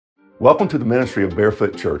Welcome to the ministry of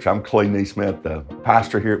Barefoot Church. I'm Clay Neesmith, the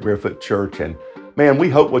pastor here at Barefoot Church. And man, we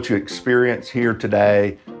hope what you experience here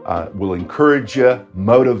today will encourage you,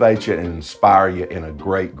 motivate you, and inspire you in a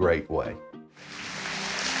great, great way.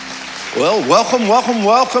 Well,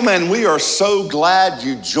 welcome. And we are so glad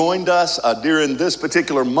you joined us during this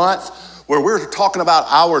particular month where we're talking about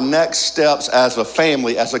our next steps as a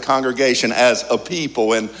family, as a congregation, as a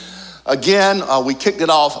people. And again, we kicked it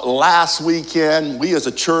off last weekend. We as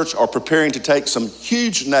a church are preparing to take some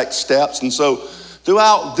huge next steps. And so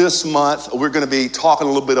throughout this month, we're going to be talking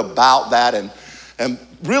a little bit about that and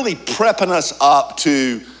really prepping us up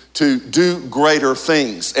to do greater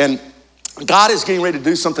things. And God is getting ready to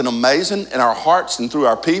do something amazing in our hearts and through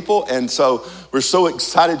our people. And so we're so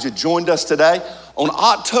excited you joined us today. On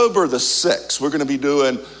October the 6th, we're going to be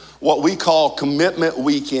doing what we call Commitment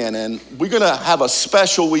Weekend. And we're going to have a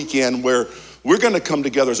special weekend where we're going to come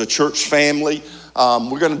together as a church family.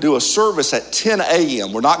 We're going to do a service at 10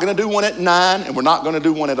 a.m. We're not going to do one at 9 and we're not going to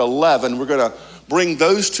do one at 11. We're going to bring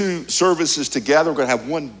those two services together. We're going to have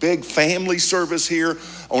one big family service here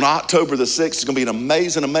on October the 6th. It's going to be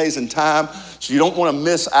an amazing time. So you don't want to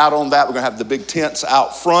miss out on that. We're going to have the big tents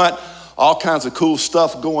out front, all kinds of cool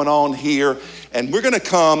stuff going on here. And we're going to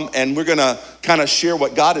come and we're going to kind of share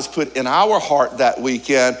what God has put in our heart that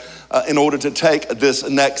weekend in order to take this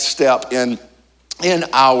next step in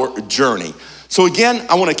our journey. So again,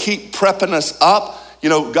 I want to keep prepping us up. You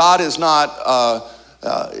know, God is not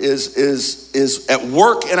is at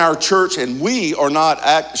work in our church, and we are not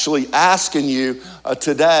actually asking you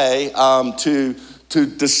today to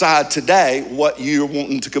decide today what you're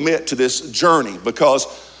wanting to commit to this journey,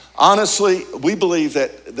 because honestly, we believe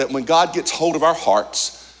that when God gets hold of our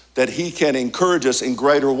hearts, that he can encourage us in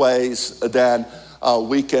greater ways than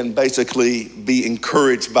we can basically be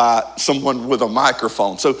encouraged by someone with a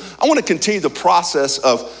microphone. So I want to continue the process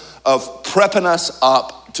of prepping us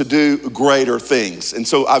up to do greater things. And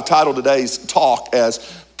so I've titled today's talk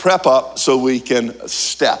as Prep Up So We Can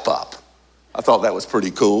Step Up. I thought that was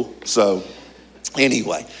pretty cool. So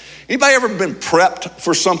anyway, anybody ever been prepped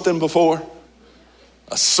for something before?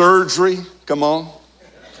 A surgery, come on.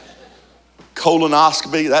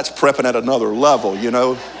 Colonoscopy, that's prepping at another level, you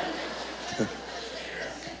know.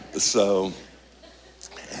 So,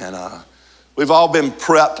 and we've all been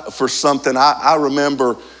prepped for something. I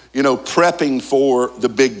remember, you know, prepping for the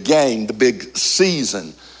big game, the big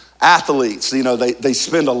season. Athletes, you know, they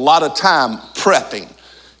spend a lot of time prepping,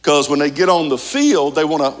 because when they get on the field, they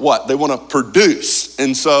want to what? They want to produce.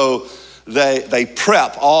 And so they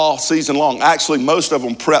prep all season long. Actually, most of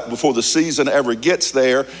them prep before the season ever gets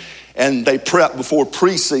there, and they prep before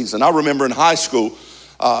preseason. I remember in high school,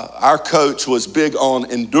 our coach was big on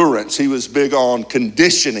endurance. He was big on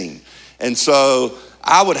conditioning. And so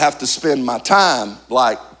I would have to spend my time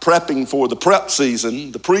like prepping for the prep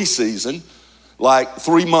season, the preseason, like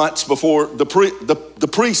 3 months before the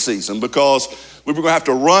preseason, because we were going to have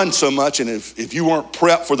to run so much. And if you weren't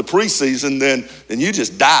prepped for the preseason, then you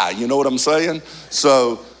just die. You know what I'm saying?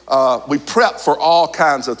 So we prep for all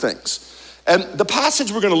kinds of things. And the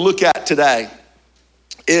passage we're going to look at today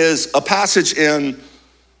is a passage in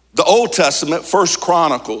the Old Testament, 1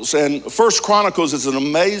 Chronicles. And 1 Chronicles is an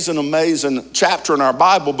amazing chapter in our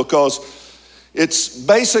Bible, because it's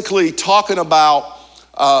basically talking about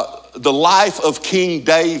the life of King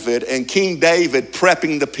David, and King David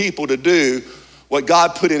prepping the people to do what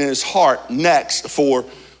God put in his heart next for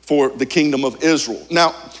the kingdom of Israel.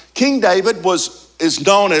 Now, King David is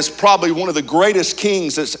known as probably one of the greatest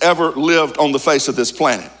kings that's ever lived on the face of this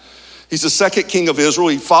planet. He's the second king of Israel.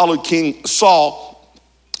 He followed King Saul.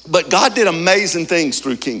 But God did amazing things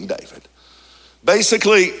through King David.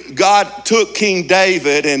 Basically, God took King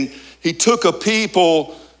David and he took a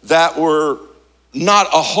people that were not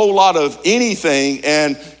a whole lot of anything,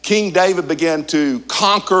 and King David began to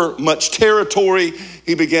conquer much territory.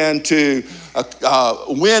 He began to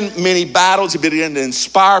win many battles. He began to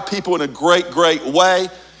inspire people in a great way.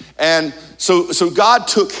 And so God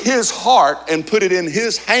took his heart and put it in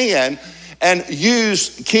his hand and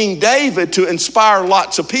used King David to inspire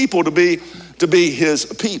lots of people to be his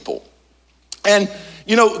people. And,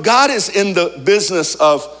 you know, God is in the business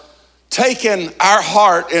of taking our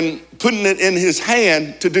heart and putting it in his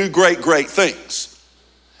hand to do great things.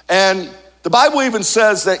 And the Bible even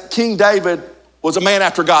says that King David was a man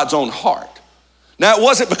after God's own heart. Now, it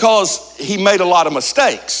wasn't because he made a lot of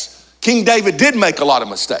mistakes. King David did make a lot of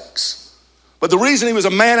mistakes. But the reason he was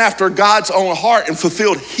a man after God's own heart and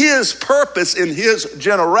fulfilled his purpose in his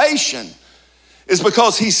generation is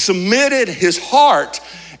because he submitted his heart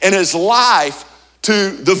and his life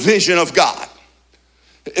to the vision of God.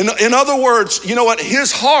 In other words, you know what?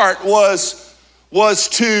 His heart was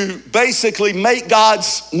to basically make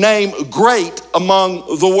God's name great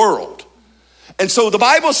among the world. And so the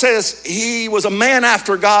Bible says he was a man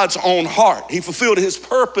after God's own heart. He fulfilled his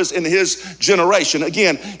purpose in his generation.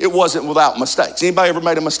 Again, it wasn't without mistakes. Anybody ever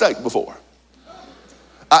made a mistake before?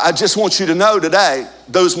 I just want you to know today,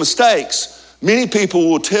 those mistakes, many people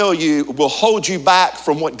will tell you, will hold you back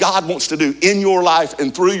from what God wants to do in your life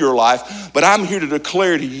and through your life. But I'm here to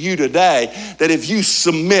declare to you today that if you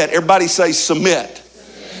submit, everybody say submit.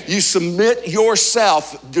 You submit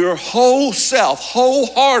yourself, your whole self,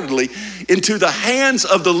 wholeheartedly into the hands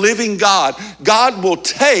of the living God. God will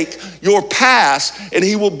take your past and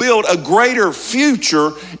he will build a greater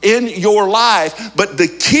future in your life. But the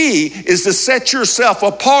key is to set yourself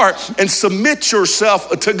apart and submit yourself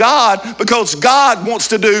to God, because God wants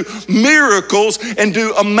to do miracles and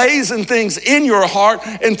do amazing things in your heart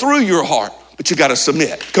and through your heart. But you got to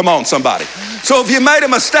submit. Come on, somebody. So if you made a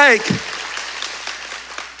mistake,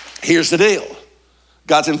 here's the deal.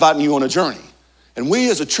 God's inviting you on a journey. And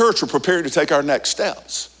we as a church are prepared to take our next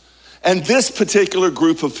steps. And this particular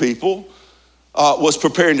group of people was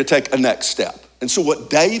preparing to take a next step. And so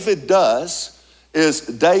what David does is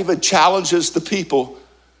David challenges the people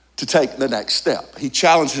to take the next step. He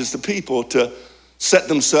challenges the people to set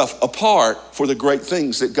themselves apart for the great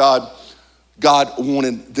things that God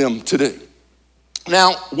wanted them to do.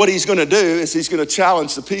 Now, what he's going to do is he's going to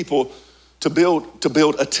challenge the people to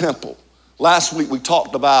build a temple. Last week we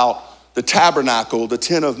talked about the tabernacle, the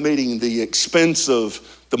tent of meeting, the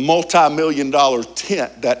expensive, the multi-million-dollar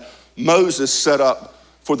tent that Moses set up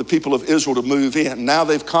for the people of Israel to move in. Now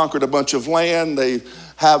they've conquered a bunch of land. They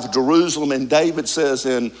have Jerusalem, and David says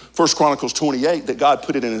in 1 Chronicles 28 that God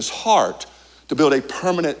put it in his heart to build a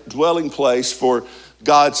permanent dwelling place for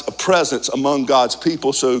God's presence among God's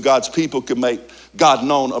people, so God's people could make God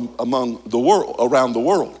known among the world, around the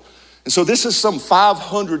world. And so this is some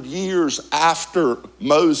 500 years after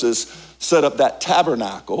Moses set up that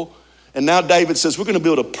tabernacle. And now David says, we're going to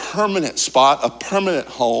build a permanent spot, a permanent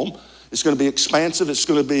home. It's going to be expansive. It's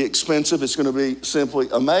going to be expensive. It's going to be simply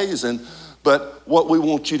amazing. But what we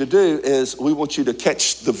want you to do is we want you to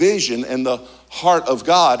catch the vision and the heart of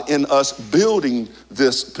God in us building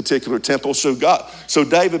this particular temple. So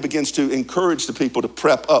David begins to encourage the people to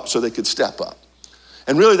prep up so they could step up.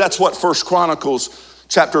 And really that's what 1 Chronicles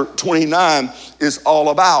chapter 29 is all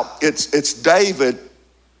about. It's David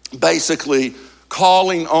basically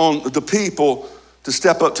calling on the people to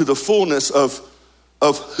step up to the fullness of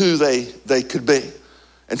who they could be.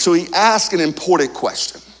 And so he asked an important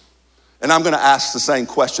question. And I'm going to ask the same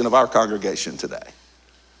question of our congregation today.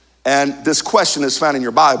 And this question is found in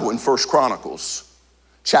your Bible in 1 Chronicles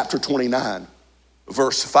chapter 29,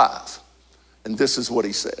 verse 5. And this is what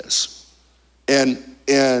he says.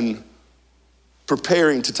 In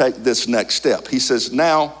preparing to take this next step, he says,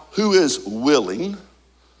 now who is willing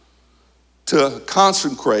to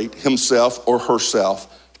consecrate himself or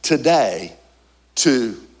herself today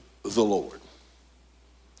to the Lord?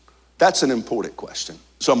 That's an important question.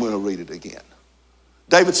 So I'm going to read it again.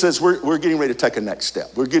 David says we're getting ready to take a next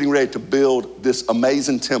step. We're getting ready to build this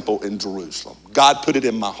amazing temple in Jerusalem. God put it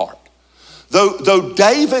in my heart. Though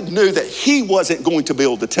David knew that he wasn't going to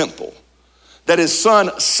build the temple, that his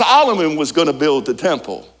son Solomon was going to build the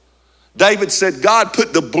temple, David said God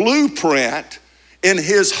put the blueprint in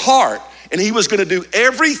his heart, and he was going to do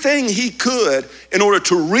everything he could in order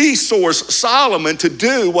to resource Solomon to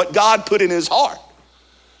do what God put in his heart.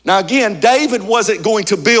 Now again, David wasn't going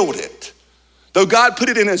to build it. Though God put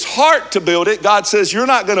it in his heart to build it, God says, you're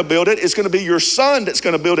not going to build it. It's going to be your son that's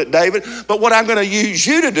going to build it, David. But what I'm going to use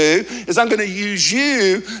you to do is I'm going to use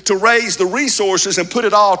you to raise the resources and put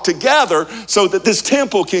it all together so that this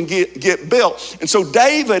temple can get built. And so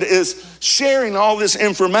David is sharing all this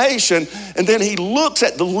information, and then he looks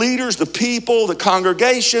at the leaders, the people, the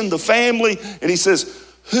congregation, the family, and he says,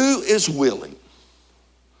 who is willing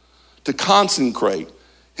to consecrate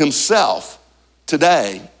himself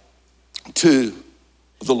today to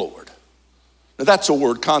the Lord? Now that's a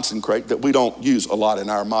word, consecrate, that we don't use a lot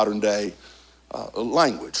in our modern day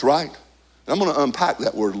language, right? And I'm going to unpack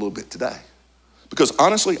that word a little bit today, because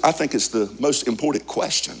honestly, I think it's the most important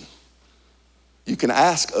question you can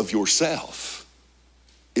ask of yourself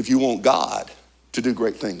if you want God to do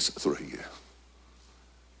great things through you.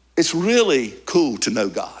 It's really cool to know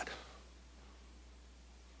God,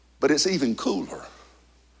 but it's even cooler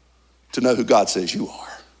to know who God says you are.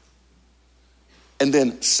 And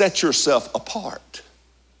then set yourself apart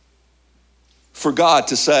for God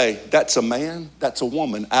to say, that's a man, that's a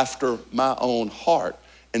woman after my own heart.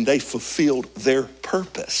 And they fulfilled their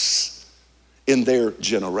purpose in their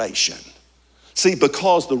generation. See,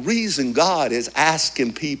 because the reason God is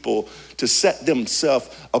asking people to set themselves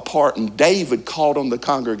apart, and David called on the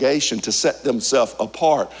congregation to set themselves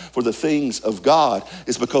apart for the things of God,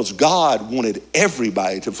 is because God wanted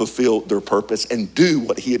everybody to fulfill their purpose and do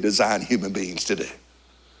what he had designed human beings to do.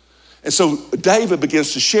 And so David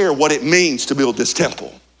begins to share what it means to build this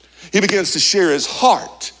temple. He begins to share his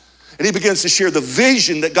heart, and he begins to share the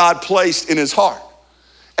vision that God placed in his heart.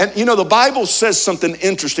 And you know, the Bible says something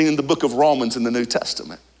interesting in the book of Romans in the New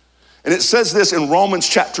Testament. And it says this in Romans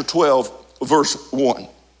chapter 12, verse 1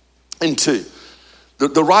 and 2.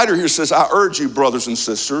 The writer here says, I urge you, brothers and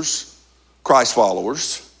sisters, Christ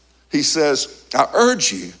followers. He says, I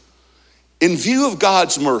urge you, in view of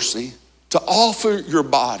God's mercy, to offer your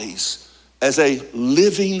bodies as a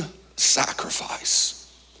living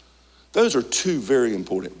sacrifice. Those are two very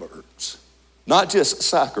important words. Not just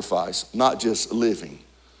sacrifice, not just living.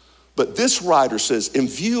 But this writer says, in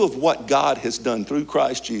view of what God has done through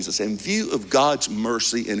Christ Jesus, in view of God's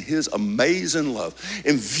mercy and his amazing love,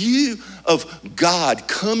 in view of God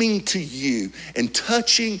coming to you and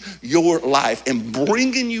touching your life and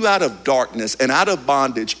bringing you out of darkness and out of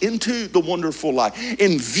bondage into the wonderful light,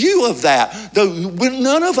 in view of that, though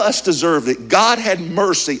none of us deserved it, God had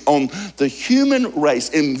mercy on the human race.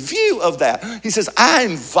 In view of that, he says, I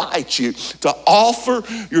invite you to offer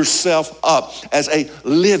yourself up as a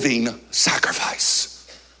living sacrifice.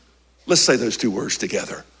 Let's say those two words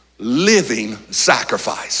together. Living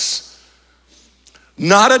sacrifice.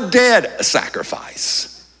 Not a dead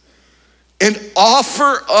sacrifice. And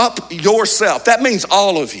offer up yourself. That means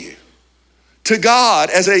all of you. To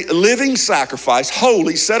God as a living sacrifice,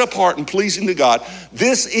 holy, set apart and pleasing to God.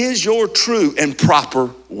 This is your true and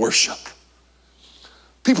proper worship.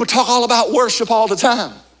 People talk all about worship all the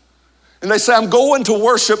time. And they say, I'm going to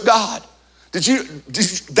worship God.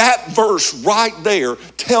 That verse right there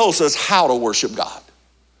tells us how to worship God.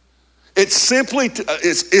 It's simply,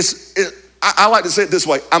 I like to say it this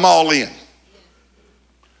way, I'm all in.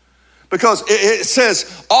 Because it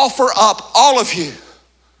says, offer up all of you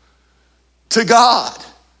to God,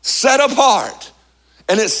 set apart.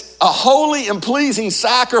 And it's a holy and pleasing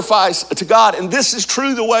sacrifice to God. And this is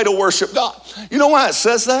truly the way to worship God. You know why it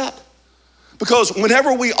says that? Because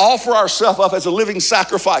whenever we offer ourselves up as a living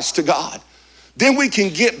sacrifice to God, then we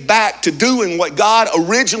can get back to doing what God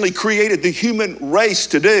originally created the human race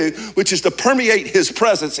to do, which is to permeate his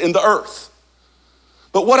presence in the earth.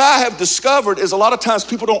 But what I have discovered is a lot of times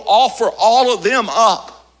people don't offer all of them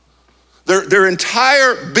up. Their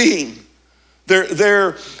entire being,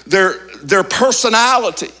 their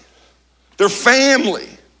personality, their family,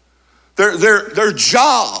 their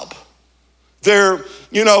job, their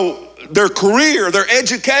career, their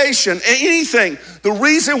education, anything. The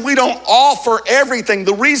reason we don't offer everything,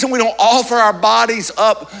 the reason we don't offer our bodies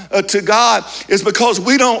up to God is because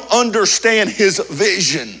we don't understand his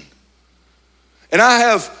vision. And I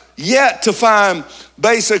have yet to find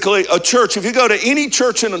basically a church. If you go to any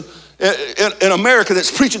church in America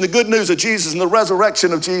that's preaching the good news of Jesus and the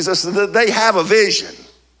resurrection of Jesus, they have a vision.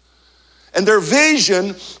 And their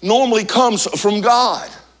vision normally comes from God.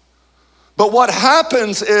 But what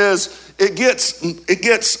happens is it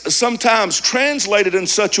gets sometimes translated in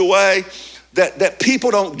such a way that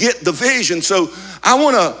people don't get the vision. So I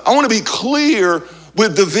want to be clear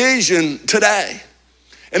with the vision today.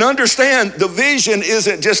 And understand the vision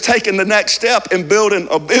isn't just taking the next step and building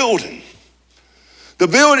a building.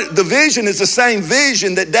 The vision is the same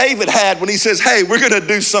vision that David had when he says, hey, we're going to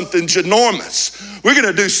do something ginormous. We're going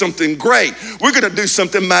to do something great. We're going to do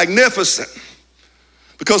something magnificent.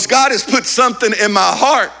 Because God has put something in my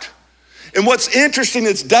heart. And what's interesting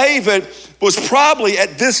is David was probably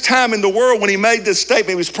at this time in the world when he made this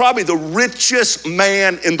statement, he was probably the richest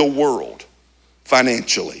man in the world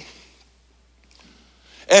financially.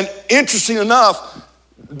 And interesting enough,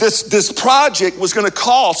 this project was going to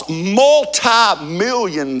cost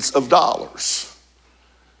multi-millions of dollars.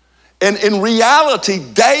 And in reality,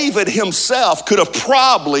 David himself could have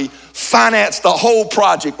probably financed the whole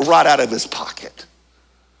project right out of his pocket.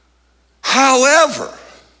 However,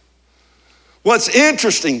 what's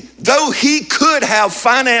interesting, though he could have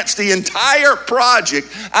financed the entire project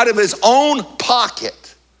out of his own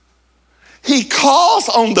pocket, he calls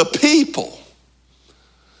on the people,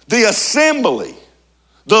 the assembly,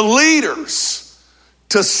 the leaders,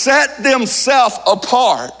 to set themselves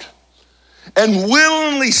apart and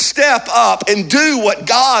willingly step up and do what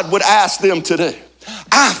God would ask them to do.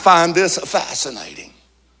 I find this fascinating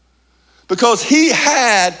because he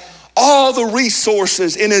had all the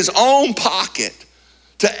resources in his own pocket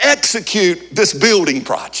to execute this building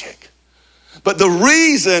project. But the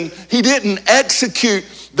reason he didn't execute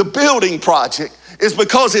the building project is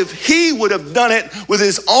because if he would have done it with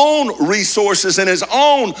his own resources and his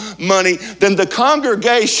own money, then the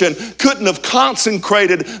congregation couldn't have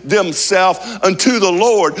consecrated themselves unto the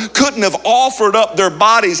Lord, couldn't have offered up their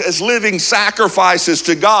bodies as living sacrifices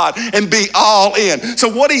to God and be all in. So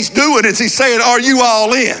what he's doing is he's saying, are you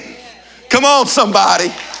all in? Come on,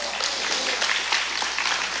 somebody.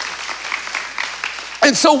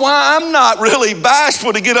 And so why I'm not really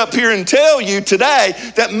bashful to get up here and tell you today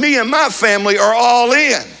that me and my family are all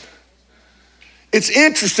in. It's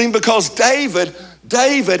interesting because David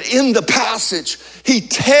in the passage, he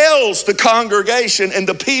tells the congregation and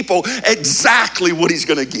the people exactly what he's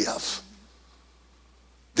going to give.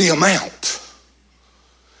 The amount.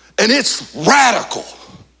 And it's radical.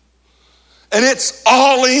 And it's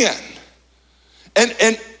all in.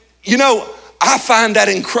 And you know, I find that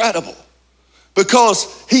incredible.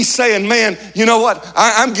 Because he's saying, man, you know what?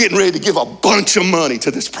 I'm getting ready to give a bunch of money to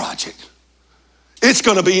this project. It's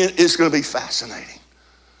going to be fascinating.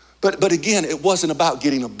 But again, it wasn't about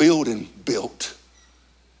getting a building built.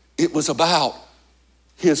 It was about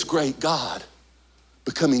his great God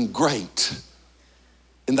becoming great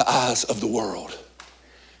in the eyes of the world.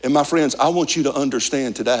 And my friends, I want you to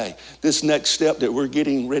understand today, this next step that we're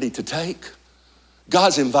getting ready to take,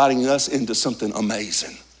 God's inviting us into something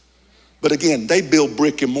amazing. But again, they build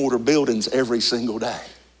brick and mortar buildings every single day.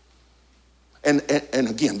 And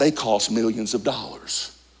again, they cost millions of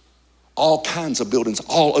dollars. All kinds of buildings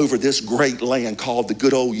all over this great land called the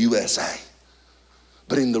good old USA.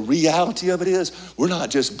 But in the reality of it is, we're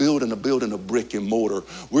not just building a building of brick and mortar.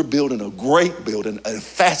 We're building a great building, a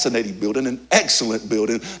fascinating building, an excellent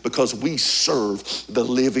building, because we serve the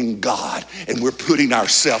living God. And we're putting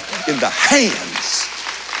ourselves in the hands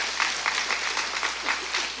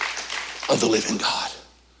of the living God.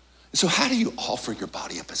 So how do you offer your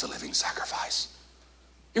body up as a living sacrifice?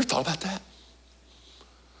 You ever thought about that?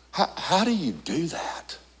 How do you do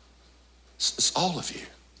that? It's all of you.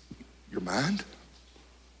 Your mind,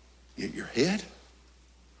 your head,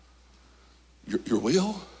 your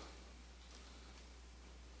will,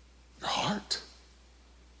 your heart,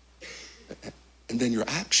 and then your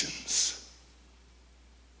actions,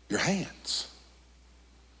 your hands.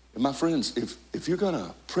 And my friends, if you're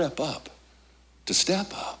gonna prep up to step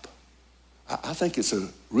up, I think it's a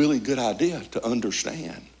really good idea to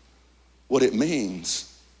understand what it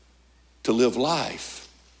means to live life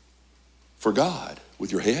for God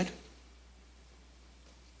with your head,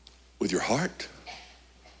 with your heart,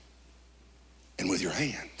 and with your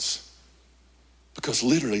hands. Because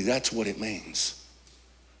literally that's what it means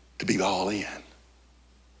to be all in.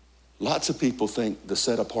 Lots of people think the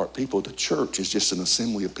set apart people, the church, is just an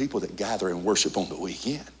assembly of people that gather and worship on the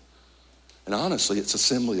weekend. And honestly, it's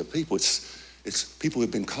assembly of people. It's people who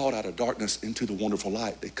have been called out of darkness into the wonderful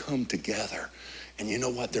light. They come together. And you know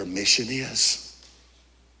what their mission is?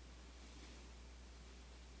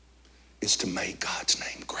 It's to make God's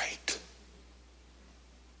name great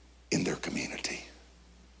in their community.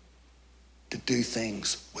 To do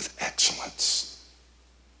things with excellence.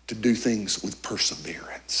 To do things with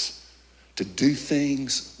perseverance. To do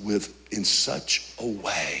things in such a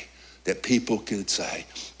way that people could say,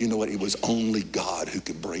 you know what, it was only God who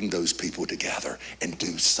could bring those people together and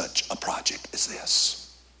do such a project as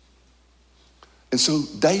this. And so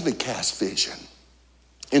David cast vision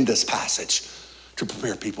in this passage to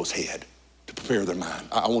prepare people's head, to prepare their mind.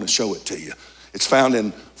 I want to show it to you. It's found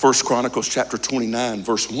in 1 Chronicles chapter 29,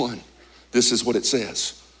 verse 1. This is what it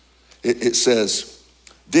says. It says,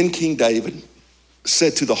 then King David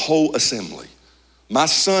said to the whole assembly, my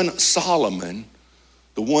son Solomon,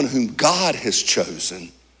 the one whom God has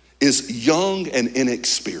chosen, is young and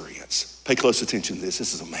inexperienced. Pay close attention to this.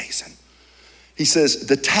 This is amazing. He says,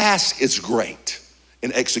 the task is great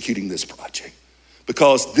in executing this project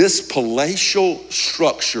because this palatial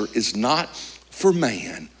structure is not for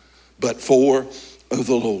man, but for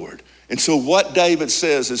the Lord. And so what David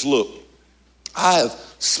says is, look, I have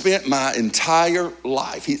spent my entire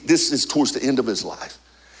life, this is towards the end of his life,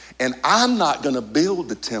 and I'm not going to build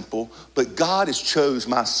the temple, but God has chose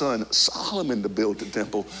my son Solomon to build the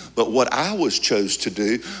temple. But what I was chose to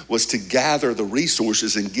do was to gather the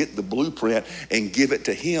resources and get the blueprint and give it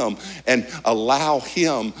to him and allow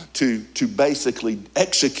him to basically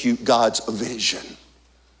execute God's vision.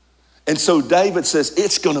 And so David says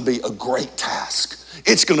it's going to be a great task.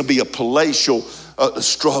 It's going to be a palatial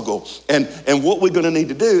struggle. And what we're going to need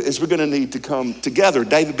to do is we're going to need to come together.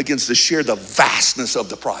 David begins to share the vastness of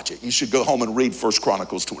the project. You should go home and read 1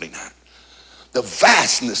 Chronicles 29. The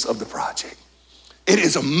vastness of the project. It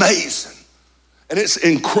is amazing. And it's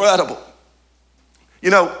incredible. You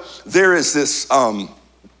know, there is this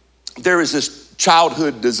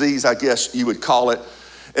childhood disease, I guess you would call it,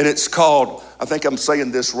 and it's called, I think I'm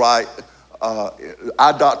saying this right,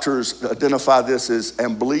 eye doctors identify this as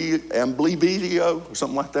amblyopia or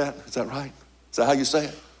something like that. Is that right? Is that how you say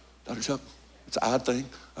it, Dr. Chuck? It's an eye thing?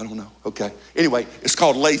 I don't know. Okay. Anyway, it's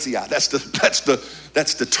called lazy eye. That's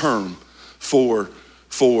the term for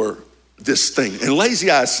this thing. And lazy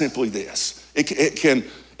eye is simply this. It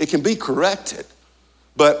can be corrected,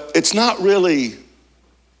 but it's not really,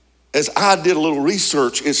 as I did a little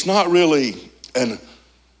research, it's not really an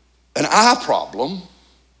eye problem.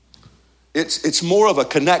 It's more of a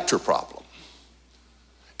connector problem.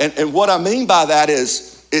 And what I mean by that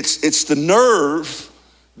is it's the nerve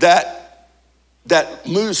that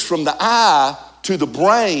moves from the eye to the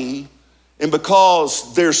brain, and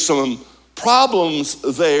because there's some problems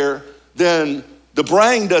there, then the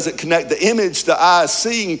brain doesn't connect the image the eye is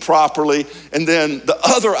seeing properly, and then the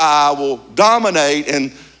other eye will dominate,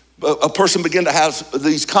 and a person begin to have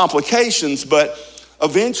these complications. But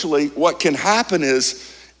eventually what can happen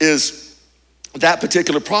is that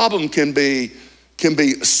particular problem can be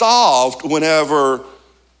solved whenever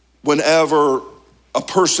a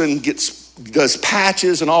person does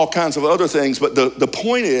patches and all kinds of other things. But the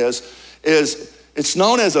point is it's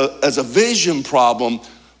known as a vision problem,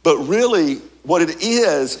 but really what it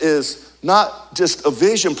is not just a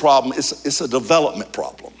vision problem, it's a development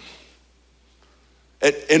problem.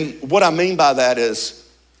 And what I mean by that is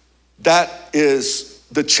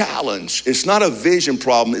the challenge. It's not a vision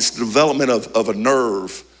problem, it's the development of a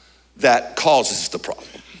nerve that causes the problem.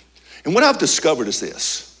 And what I've discovered is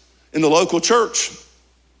this: in the local church,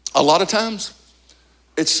 a lot of times,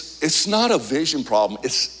 it's not a vision problem,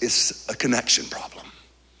 it's a connection problem.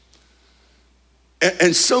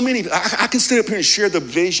 And so many, I can stand up here and share the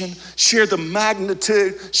vision, share the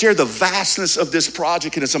magnitude, share the vastness of this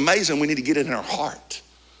project, and it's amazing. We need to get it in our heart.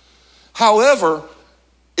 However,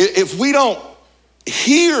 if we don't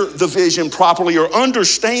hear the vision properly or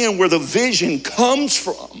understand where the vision comes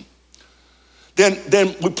from,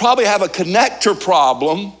 then we probably have a connector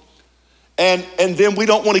problem, and then we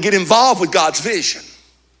don't want to get involved with God's vision.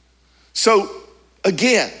 So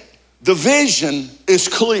again, the vision is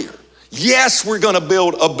clear. Yes, we're going to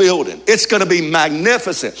build a building. It's going to be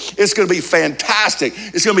magnificent. It's going to be fantastic.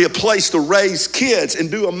 It's going to be a place to raise kids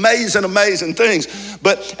and do amazing things.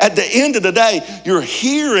 But at the end of the day, you're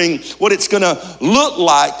hearing what it's going to look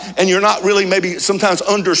like, and you're not really maybe sometimes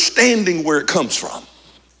understanding where it comes from.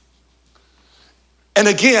 And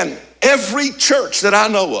again, every church that I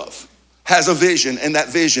know of has a vision, and that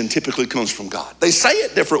vision typically comes from God. They say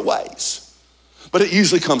it different ways, but it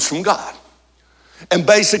usually comes from God. And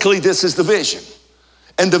basically, this is the vision.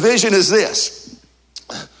 And the vision is this: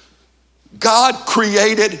 God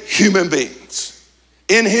created human beings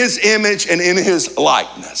in his image and in his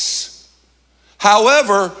likeness.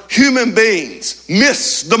 However, human beings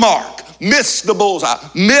miss the mark, miss the bullseye,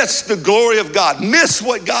 miss the glory of God, miss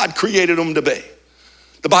what God created them to be.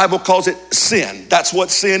 The Bible calls it sin. That's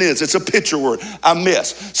what sin is. It's a picture word. I miss.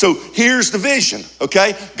 So here's the vision,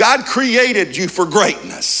 okay? God created you for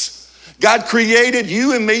greatness. God created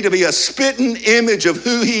you and me to be a spitting image of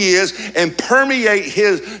who he is and permeate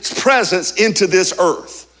his presence into this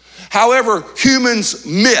earth. However, humans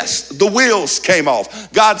missed. The wheels came off.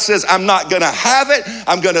 God says, I'm not going to have it.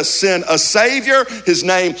 I'm going to send a savior. His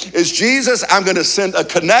name is Jesus. I'm going to send a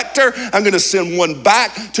connector. I'm going to send one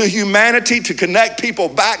back to humanity to connect people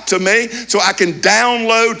back to me so I can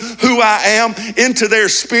download who I am into their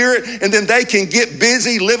spirit, and then they can get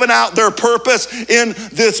busy living out their purpose in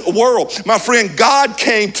this world. My friend, God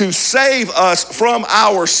came to save us from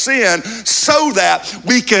our sin so that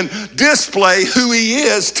we can display who he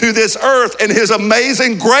is to this earth and his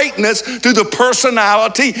amazing greatness through the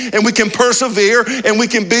personality, and we can persevere and we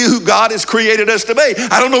can be who God has created us to be.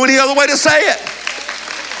 I don't know any other way to say it.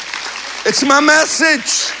 It's my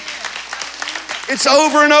message. It's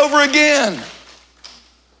over and over again.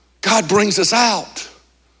 God brings us out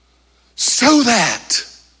so that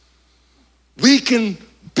we can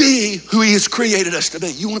be who he has created us to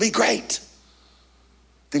be. You want to be great?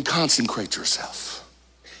 Then consecrate yourself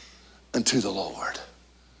unto the Lord.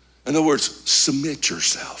 In other words, submit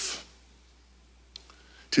yourself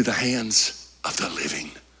to the hands of the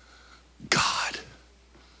living God.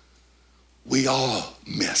 We all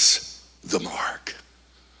miss the mark.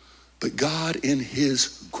 But God, in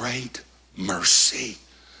his great mercy,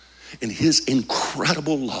 in his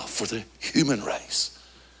incredible love for the human race,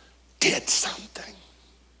 did something.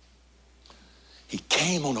 He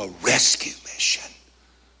came on a rescue mission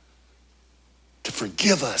to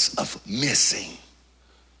forgive us of missing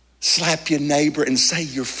Slap your neighbor and say,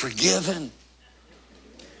 you're forgiven.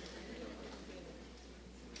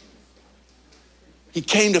 He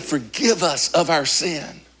came to forgive us of our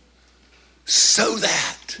sin so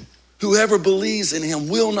that whoever believes in him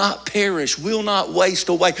will not perish, will not waste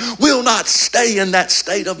away, will not stay in that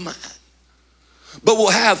state of mind, but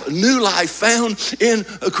will have new life found in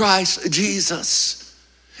Christ Jesus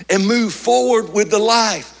and move forward with the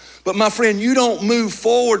life. But my friend, you don't move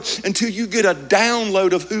forward until you get a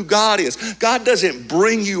download of who God is. God doesn't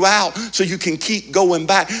bring you out so you can keep going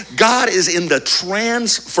back. God is in the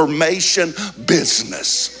transformation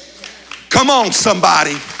business. Come on,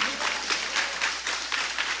 somebody.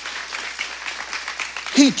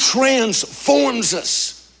 He transforms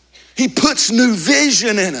us. He puts new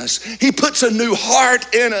vision in us. He puts a new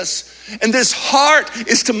heart in us. And this heart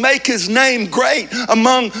is to make his name great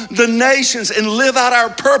among the nations and live out our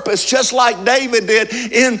purpose just like David did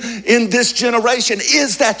in this generation.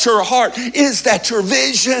 Is that your heart? Is that your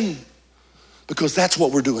vision? Because that's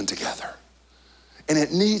what we're doing together. And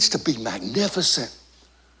it needs to be magnificent.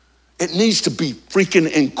 It needs to be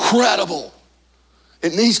freaking incredible.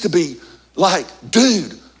 It needs to be like,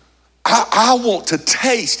 dude, I want to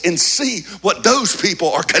taste and see what those people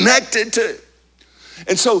are connected to.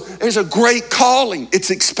 And so there's a great calling. It's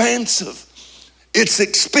expansive. It's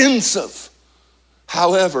expensive.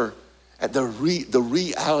 However, at the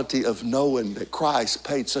reality of knowing that Christ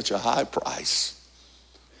paid such a high price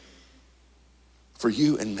for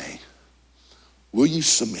you and me, will you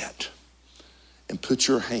submit and put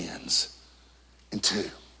your hands into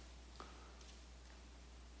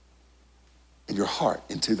and your heart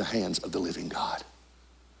into the hands of the living God?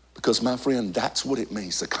 Because my friend, that's what it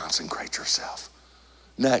means to consecrate yourself.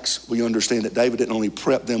 Next, we understand that David didn't only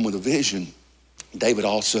prep them with a vision. David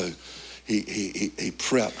also, he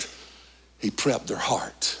prepped their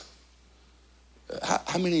heart.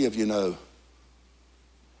 How many of you know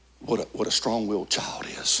what a strong-willed child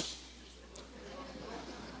is?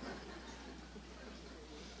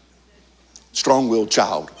 Strong-willed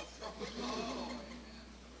child.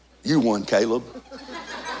 You won, Caleb.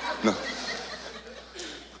 No.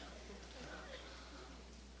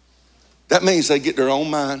 That means they get their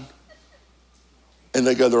own mind and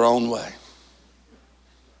they go their own way.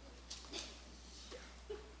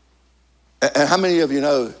 And how many of you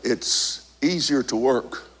know it's easier to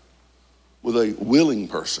work with a willing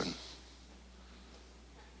person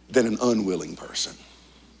than an unwilling person?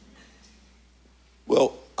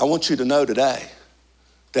 Well, I want you to know today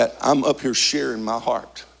that I'm up here sharing my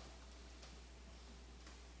heart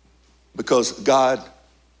because God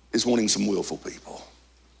is wanting some willful people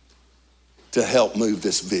to help move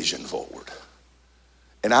this vision forward.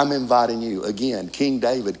 And I'm inviting you, again, King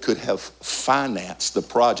David could have financed the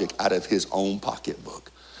project out of his own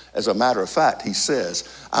pocketbook. As a matter of fact, he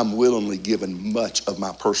says, I'm willingly giving much of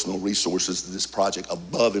my personal resources to this project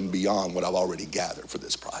above and beyond what I've already gathered for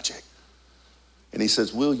this project. And he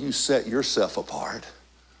says, will you set yourself apart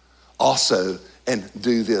also and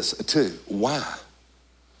do this too? Why?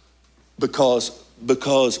 Because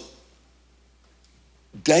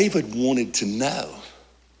David wanted to know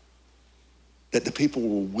that the people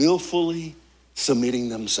were willfully submitting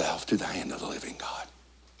themselves to the hand of the living God.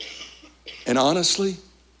 And honestly,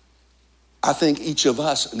 I think each of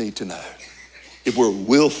us need to know if we're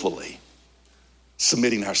willfully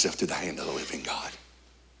submitting ourselves to the hand of the living God.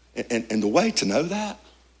 And the way to know that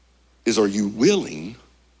is, are you willing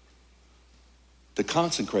to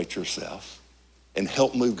consecrate yourself and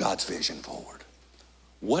help move God's vision forward?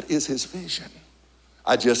 What is his vision?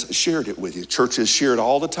 I just shared it with you. Churches share it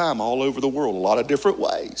all the time, all over the world, a lot of different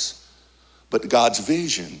ways. But God's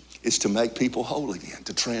vision is to make people whole again,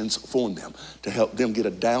 to transform them, to help them get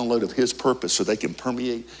a download of his purpose so they can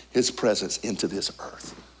permeate his presence into this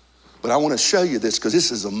earth. But I want to show you this because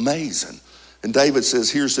this is amazing. And David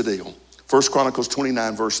says, here's the deal. 1 Chronicles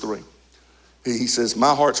 29, verse 3. He says,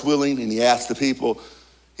 my heart's willing. And he asked the people,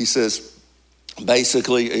 he says,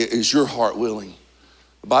 basically, is your heart willing?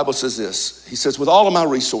 The Bible says this. He says, with all of my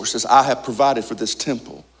resources, I have provided for this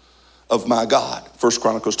temple of my God. 1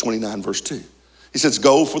 Chronicles 29, verse 2. He says,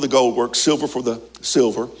 gold for the gold work, silver for the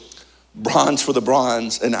silver, bronze for the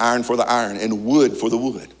bronze, and iron for the iron, and wood for the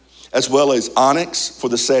wood, as well as onyx for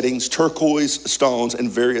the settings, turquoise stones in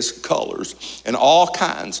various colors, and all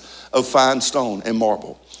kinds of fine stone and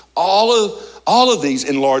marble. All of these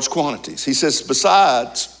in large quantities. He says,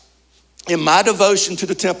 besides, in my devotion to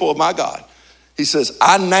the temple of my God, he says,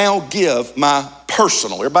 I now give my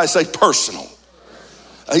personal, everybody say personal.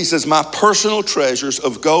 He says, my personal treasures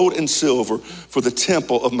of gold and silver for the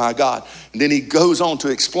temple of my God. And then he goes on to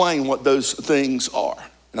explain what those things are.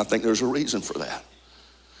 And I think there's a reason for that.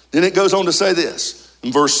 Then it goes on to say this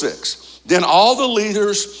in verse 6. Then all the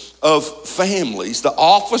leaders of families, the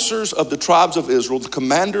officers of the tribes of Israel, the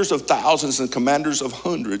commanders of thousands and commanders of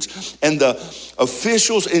hundreds, and the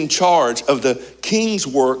officials in charge of the king's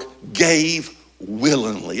work gave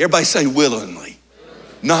willingly. Everybody say willingly,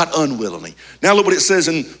 not unwillingly. Now look what it says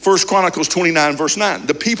in 1 Chronicles 29 verse 9.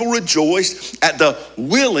 The people rejoiced at the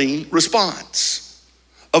willing response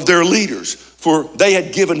of their leaders, for they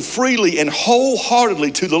had given freely and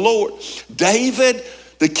wholeheartedly to the Lord. David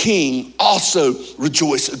the king also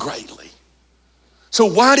rejoiced greatly. So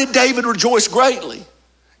why did David rejoice greatly?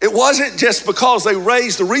 It wasn't just because they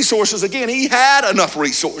raised the resources again. He had enough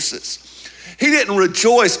resources. He didn't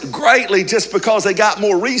rejoice greatly just because they got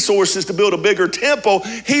more resources to build a bigger temple.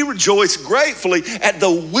 He rejoiced gratefully at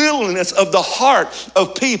the willingness of the heart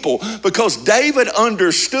of people, because David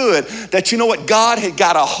understood that, you know what, God had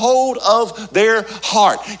got a hold of their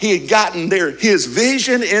heart. He had gotten his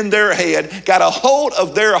vision in their head, got a hold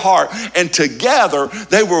of their heart, and together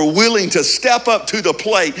they were willing to step up to the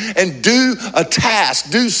plate and do a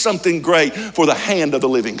task, do something great for the hand of the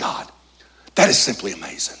living God. That is simply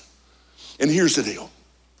amazing. And here's the deal,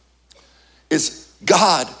 is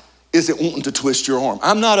God isn't wanting to twist your arm.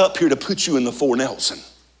 I'm not up here to put you in the 4 Nelson.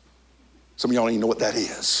 Some of y'all don't even know what that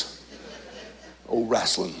is. Old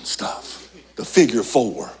wrestling stuff, the figure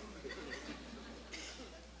 4.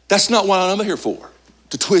 That's not what I'm here for,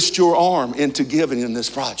 to twist your arm into giving in this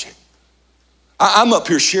project. I'm up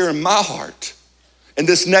here sharing my heart in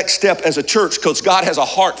this next step as a church, because God has a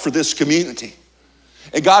heart for this community.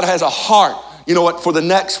 And God has a heart, you know what, for the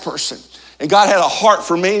next person. And God had a heart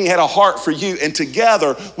for me, and he had a heart for you. And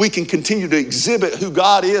together we can continue to exhibit who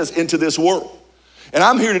God is into this world. And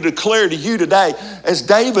I'm here to declare to you today, as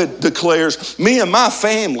David declares, me and my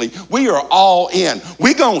family, we are all in.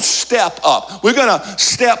 We're going to step up. We're going to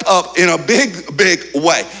step up in a big, big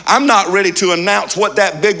way. I'm not ready to announce what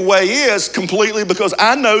that big way is completely, because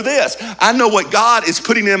I know this. I know what God is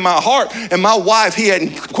putting in my heart. And my wife, he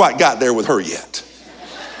hadn't quite got there with her yet.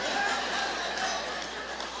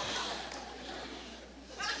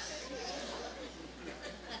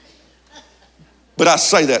 But I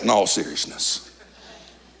say that in all seriousness,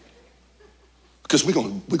 because we're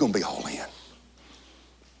going to be all in.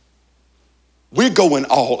 We're going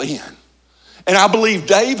all in. And I believe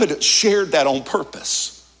David shared that on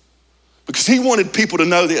purpose, because he wanted people to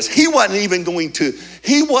know this. He wasn't even going to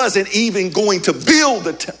build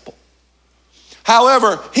the temple.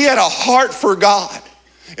 However, he had a heart for God.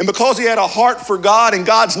 And because he had a heart for God and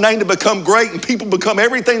God's name to become great and people become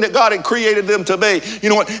everything that God had created them to be, you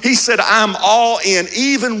know what? He said, I'm all in,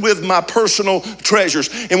 even with my personal treasures.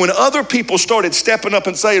 And when other people started stepping up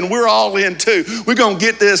and saying, we're all in too, we're going to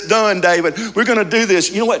get this done, David, we're going to do this.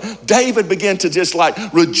 You know what? David began to just like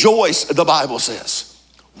rejoice, the Bible says.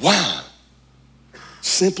 Why?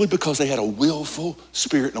 Simply because they had a willful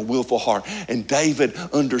spirit and a willful heart. And David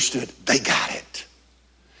understood they got it.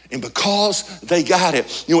 And because they got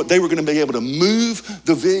it, you know what, they were going to be able to move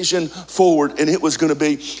the vision forward, and it was going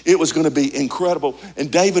to be incredible.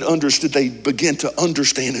 And David understood, they began to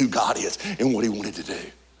understand who God is and what he wanted to do.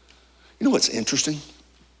 You know what's interesting?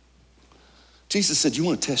 Jesus said, you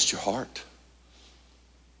want to test your heart?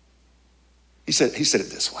 He said it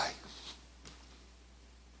this way.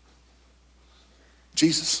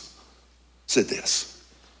 Jesus said this: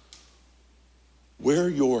 where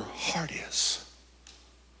your heart is,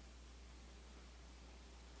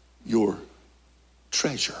 your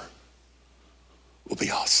treasure will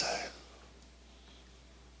be also.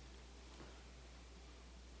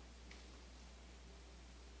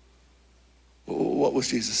 What was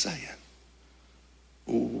Jesus saying?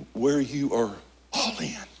 Where you are all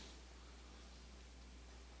in,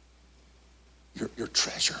 your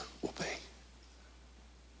treasure will be.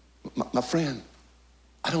 My friend,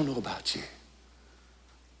 I don't know about you,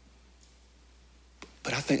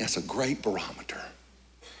 but I think that's a great barometer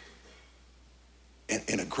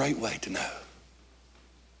and a great way to know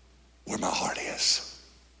where my heart is.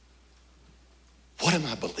 What am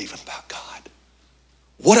I believing about God?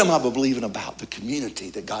 What am I believing about the community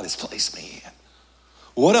that God has placed me in?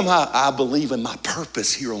 What am I believing my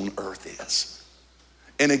purpose here on earth is?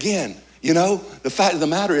 And again, you know, the fact of the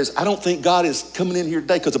matter is, I don't think God is coming in here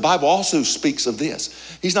today, because the Bible also speaks of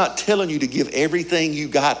this. He's not telling you to give everything you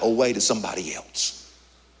got away to somebody else,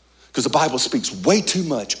 because the Bible speaks way too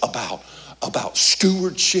much about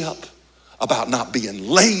stewardship, about not being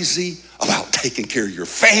lazy, about taking care of your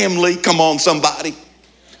family. Come on, somebody.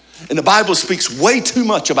 And the Bible speaks way too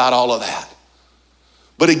much about all of that.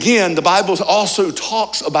 But again, the Bible also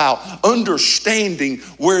talks about understanding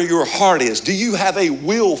where your heart is. Do you have a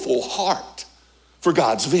willful heart for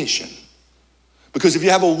God's vision. Because if you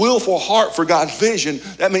have a willful heart for God's vision,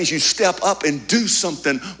 that means you step up and do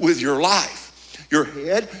something with your life. Your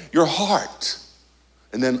head, your heart,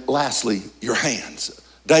 and then lastly, your hands.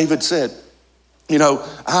 David said, you know,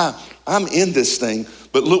 I'm in this thing,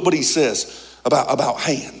 but look what he says about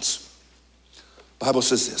hands. The Bible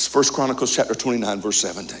says this, 1 Chronicles chapter 29, verse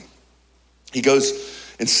 17. He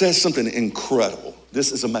goes and says something incredible.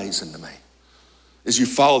 This is amazing to me. As you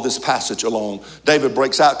follow this passage along, David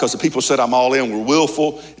breaks out because the people said, I'm all in, we're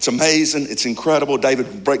willful. It's amazing, it's incredible.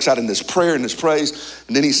 David breaks out in this prayer and this praise.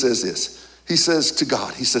 And then he says this. He says to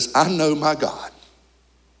God, he says, I know, my God,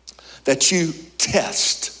 that you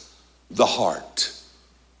test the heart.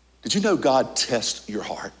 Did you know God tests your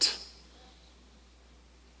heart?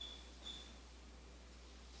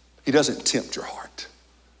 He doesn't tempt your heart,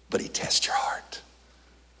 but he tests your heart.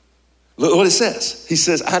 Look what it says. He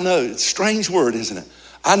says, I know, it's a strange word, isn't it?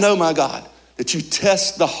 I know, my God, that you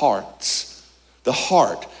test the heart,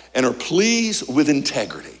 and are pleased with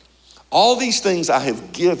integrity. All these things I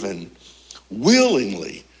have given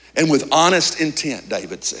willingly and with honest intent,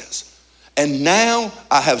 David says. And now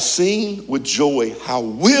I have seen with joy how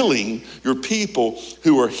willing your people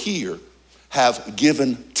who are here have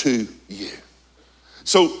given to you.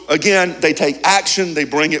 So again, they take action, they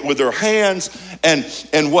bring it with their hands,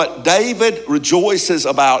 and what David rejoices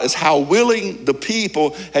about is how willing the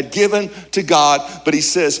people had given to God. But he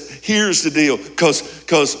says, here's the deal,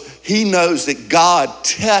 because he knows that God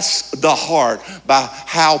tests the heart by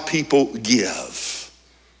how people give.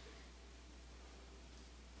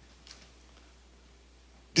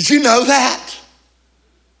 Did you know that?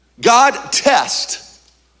 God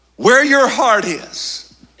tests where your heart is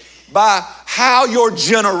by how your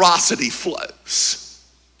generosity flows.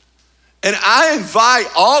 And I invite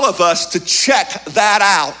all of us to check that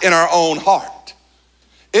out in our own heart.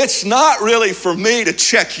 It's not really for me to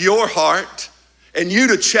check your heart and you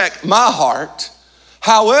to check my heart.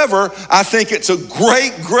 However, I think it's a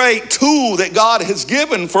great tool that God has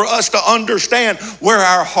given for us to understand where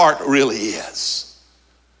our heart really is.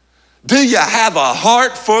 Do you have a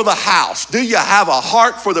heart for the house? Do you have a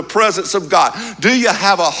heart for the presence of God? Do you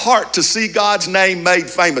have a heart to see God's name made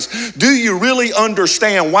famous? Do you really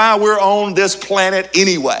understand why we're on this planet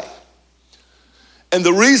anyway? And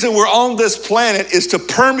the reason we're on this planet is to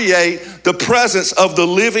permeate the presence of the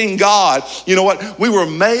living God. You know what? We were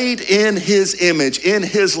made in his image, in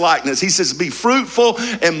his likeness. He says, be fruitful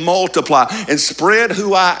and multiply and spread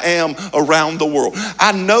who I am around the world.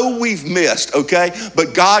 I know we've missed, okay?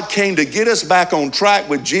 But God came to get us back on track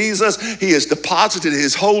with Jesus. He has deposited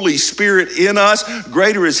his Holy Spirit in us.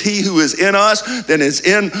 Greater is he who is in us than is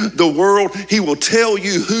in the world. He will tell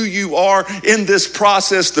you who you are in this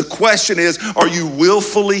process. The question is, are you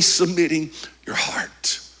willfully submitting your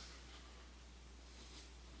heart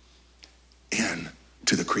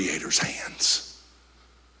into the Creator's hands?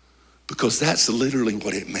 Because that's literally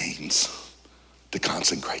what it means to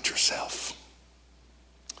consecrate yourself.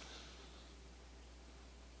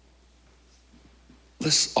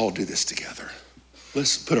 Let's all do this together.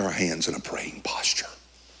 Let's put our hands in a praying posture.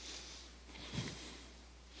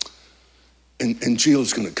 And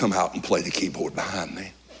Jill's going to come out and play the keyboard behind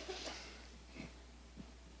me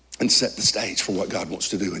and set the stage for what God wants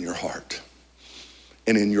to do in your heart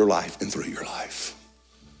and in your life and through your life.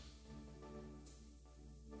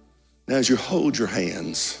 Now, as you hold your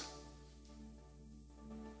hands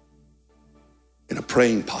in a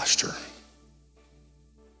praying posture,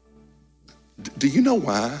 do you know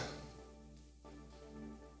why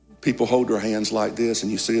people hold their hands like this?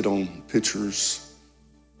 And you see it on pictures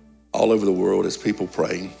all over the world as people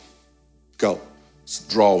praying. Got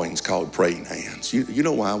drawings called praying hands. You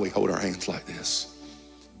know why we hold our hands like this?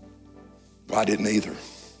 Well, I didn't either.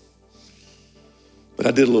 But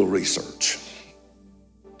I did a little research.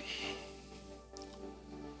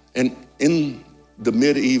 And in the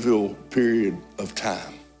medieval period of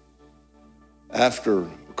time, after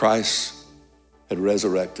Christ had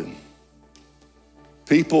resurrected,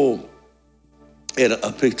 people at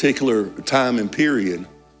a particular time and period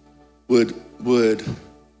would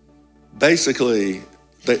basically,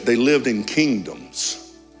 they lived in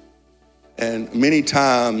kingdoms. And many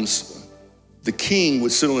times the king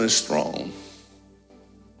would sit on his throne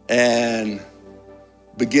and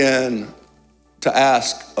begin to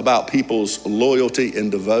ask about people's loyalty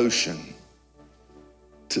and devotion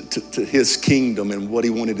to his kingdom and what he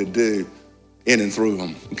wanted to do in and through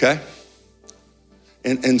them, okay?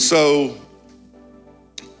 And so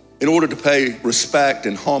in order to pay respect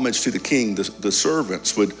and homage to the king, the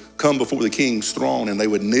servants would come before the king's throne and they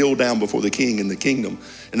would kneel down before the king in the kingdom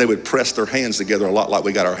and they would press their hands together a lot like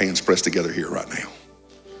we got our hands pressed together here right now.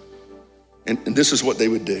 And this is what they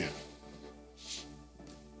would do.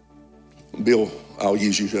 Bill, I'll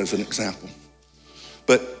use you as an example.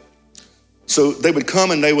 But so they would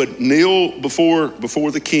come and they would kneel before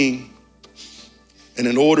the king. And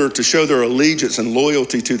in order to show their allegiance and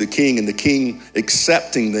loyalty to the king and the king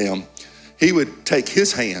accepting them, he would take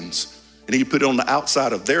his hands and he'd put it on the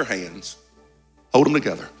outside of their hands, hold them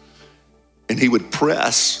together. And he would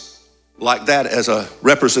press like that as a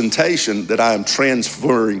representation that I am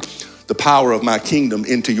transferring the power of my kingdom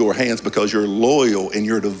into your hands because you're loyal and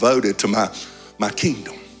you're devoted to my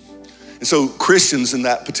kingdom. And so Christians in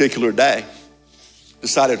that particular day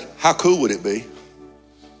decided, how cool would it be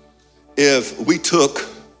if we took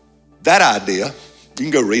that idea, you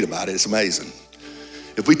can go read about it, it's amazing.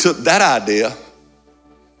 If we took that idea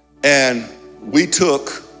and we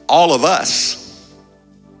took all of us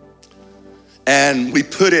and we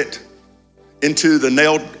put it into the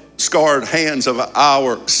nail-scarred hands of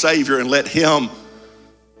our Savior and let him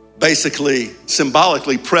basically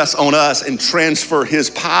symbolically press on us and transfer his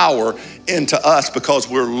power into us because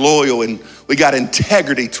we're loyal and we got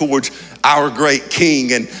integrity towards our great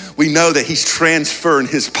King, and we know that he's transferring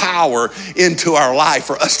his power into our life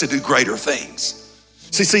for us to do greater things.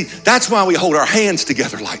 See, that's why we hold our hands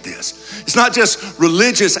together like this. It's not just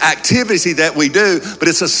religious activity that we do, but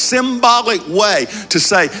it's a symbolic way to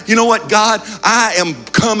say, you know what, God, I am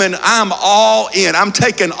coming, I'm all in. I'm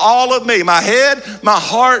taking all of me, my head, my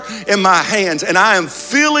heart, and my hands, and I am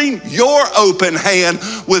filling your open hand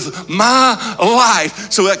with my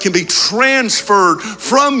life so it can be transferred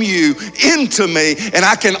from you into me, and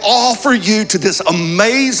I can offer you to this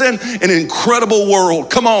amazing and incredible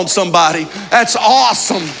world. Come on, somebody. That's awesome.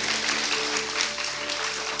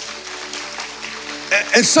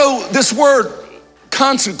 And so this word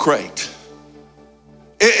consecrate,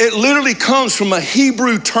 it literally comes from a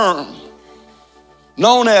Hebrew term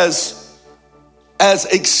known as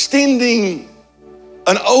extending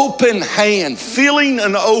an open hand, feeling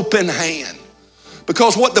an open hand.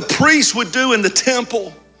 Because what the priests would do in the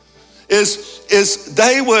temple is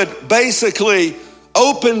they would basically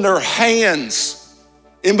open their hands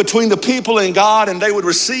in between the people and God, and they would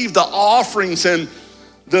receive the offerings and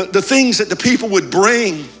the things that the people would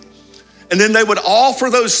bring. And then they would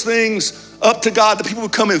offer those things up to God. The people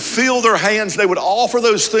would come and fill their hands. They would offer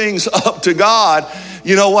those things up to God.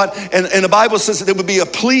 You know what? And the Bible says that there would be a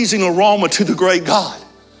pleasing aroma to the great God.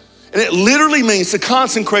 And it literally means to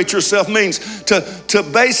consecrate yourself, means to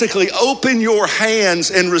basically open your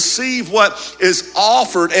hands and receive what is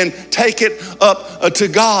offered and take it up to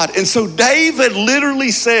God. And so David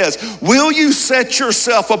literally says, will you set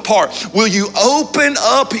yourself apart? Will you open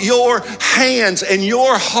up your hands and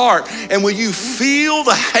your heart? And will you feel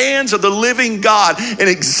the hands of the living God and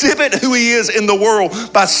exhibit who he is in the world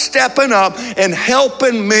by stepping up and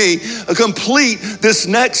helping me complete this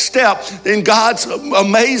next step in God's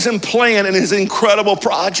amazing plan and his incredible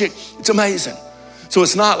project? It's amazing. So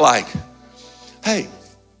it's not like, hey,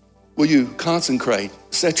 will you consecrate,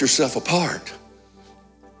 set yourself apart?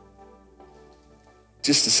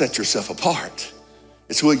 Just to set yourself apart.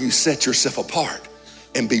 It's will you set yourself apart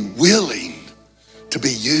and be willing to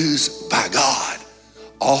be used by God.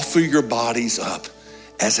 Offer your bodies up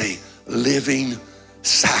as a living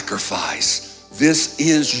sacrifice. This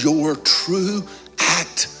is your true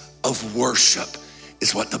act of worship,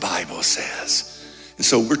 is what the Bible says. And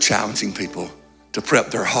so we're challenging people to prep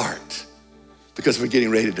their heart because we're getting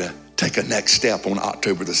ready to take a next step on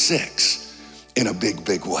October the 6th in a big,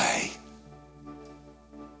 big way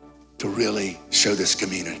to really show this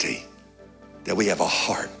community that we have a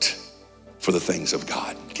heart for the things of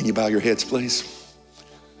God. Can you bow your heads, please?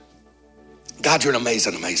 God, you're an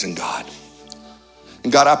amazing, amazing God.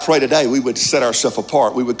 And God, I pray today we would set ourselves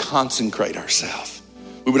apart. We would consecrate ourselves.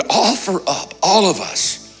 We would offer up all of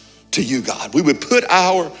us to you, God. We would put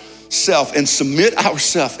ourselves and submit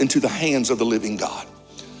ourselves into the hands of the living God.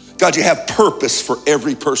 God, you have purpose for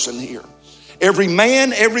every person here. Every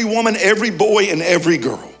man, every woman, every boy, and every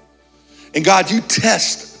girl. And God, you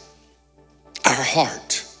test our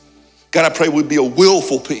heart. God, I pray we'd be a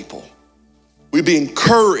willful people. We'd be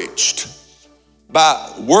encouraged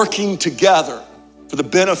by working together for the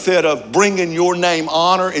benefit of bringing your name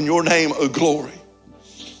honor and your name glory.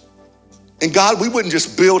 And God, we wouldn't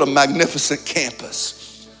just build a magnificent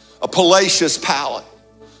campus, a palatial palace,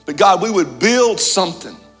 but God, we would build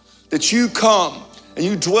something that you come and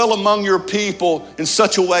you dwell among your people in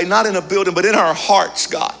such a way, not in a building, but in our hearts,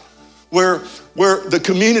 God, where the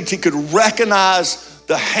community could recognize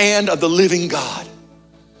the hand of the living God.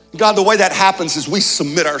 God, the way that happens is we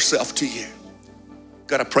submit ourselves to you.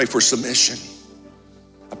 God, I pray for submission.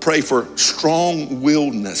 I pray for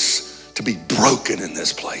strong-willedness to be broken in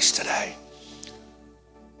this place today.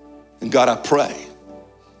 And God, I pray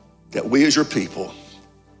that we as your people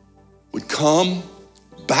would come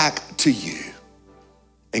back to you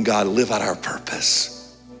and God, live out our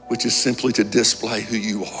purpose, which is simply to display who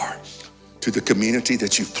you are to the community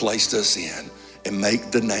that you've placed us in and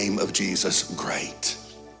make the name of Jesus great.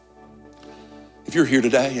 If you're here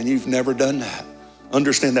today and you've never done that,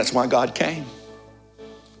 understand that's why God came.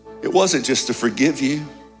 It wasn't just to forgive you.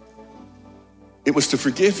 It was to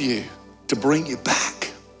forgive you, to bring you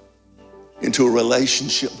back into a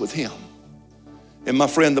relationship with him. And my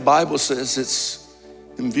friend, the Bible says it's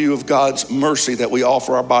in view of God's mercy that we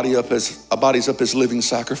offer our bodies up as living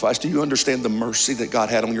sacrifice. Do you understand the mercy that God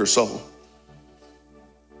had on your soul?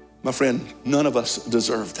 My friend, none of us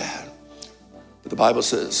deserve that. But the Bible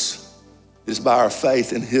says it is by our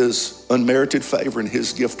faith in his unmerited favor and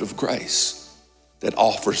his gift of grace that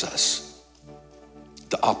offers us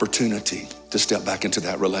the opportunity to step back into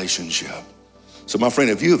that relationship. So my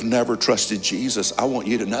friend, if you have never trusted Jesus, I want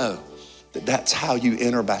you to know that that's how you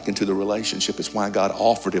enter back into the relationship. It's why God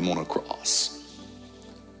offered him on a cross.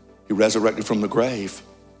 He resurrected from the grave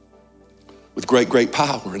with great, great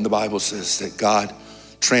power. And the Bible says that God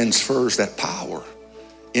transfers that power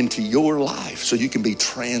into your life so you can be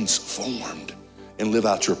transformed and live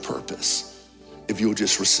out your purpose if you'll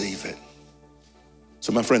just receive it.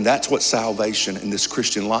 So my friend, that's what salvation in this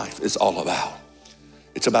Christian life is all about.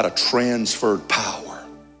 It's about a transferred power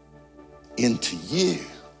into you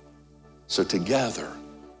so together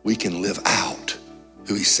we can live out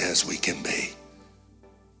who he says we can be.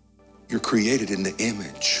 You're created in the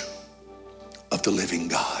image of the living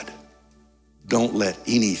God. Don't let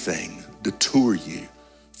anything deter you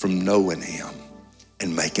from knowing him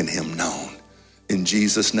and making him known. In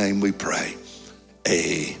Jesus' name we pray,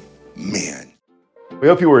 amen. We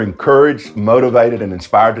hope you were encouraged, motivated, and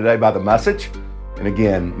inspired today by the message. And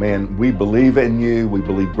again, man, we believe in you. We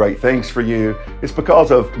believe great things for you. It's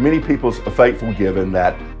because of many people's faithful giving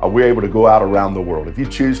that we're able to go out around the world. If you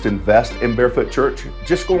choose to invest in Barefoot Church,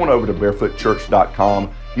 just go on over to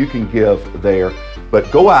barefootchurch.com. You can give there. But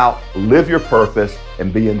go out, live your purpose,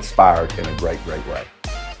 and be inspired in a great, great way.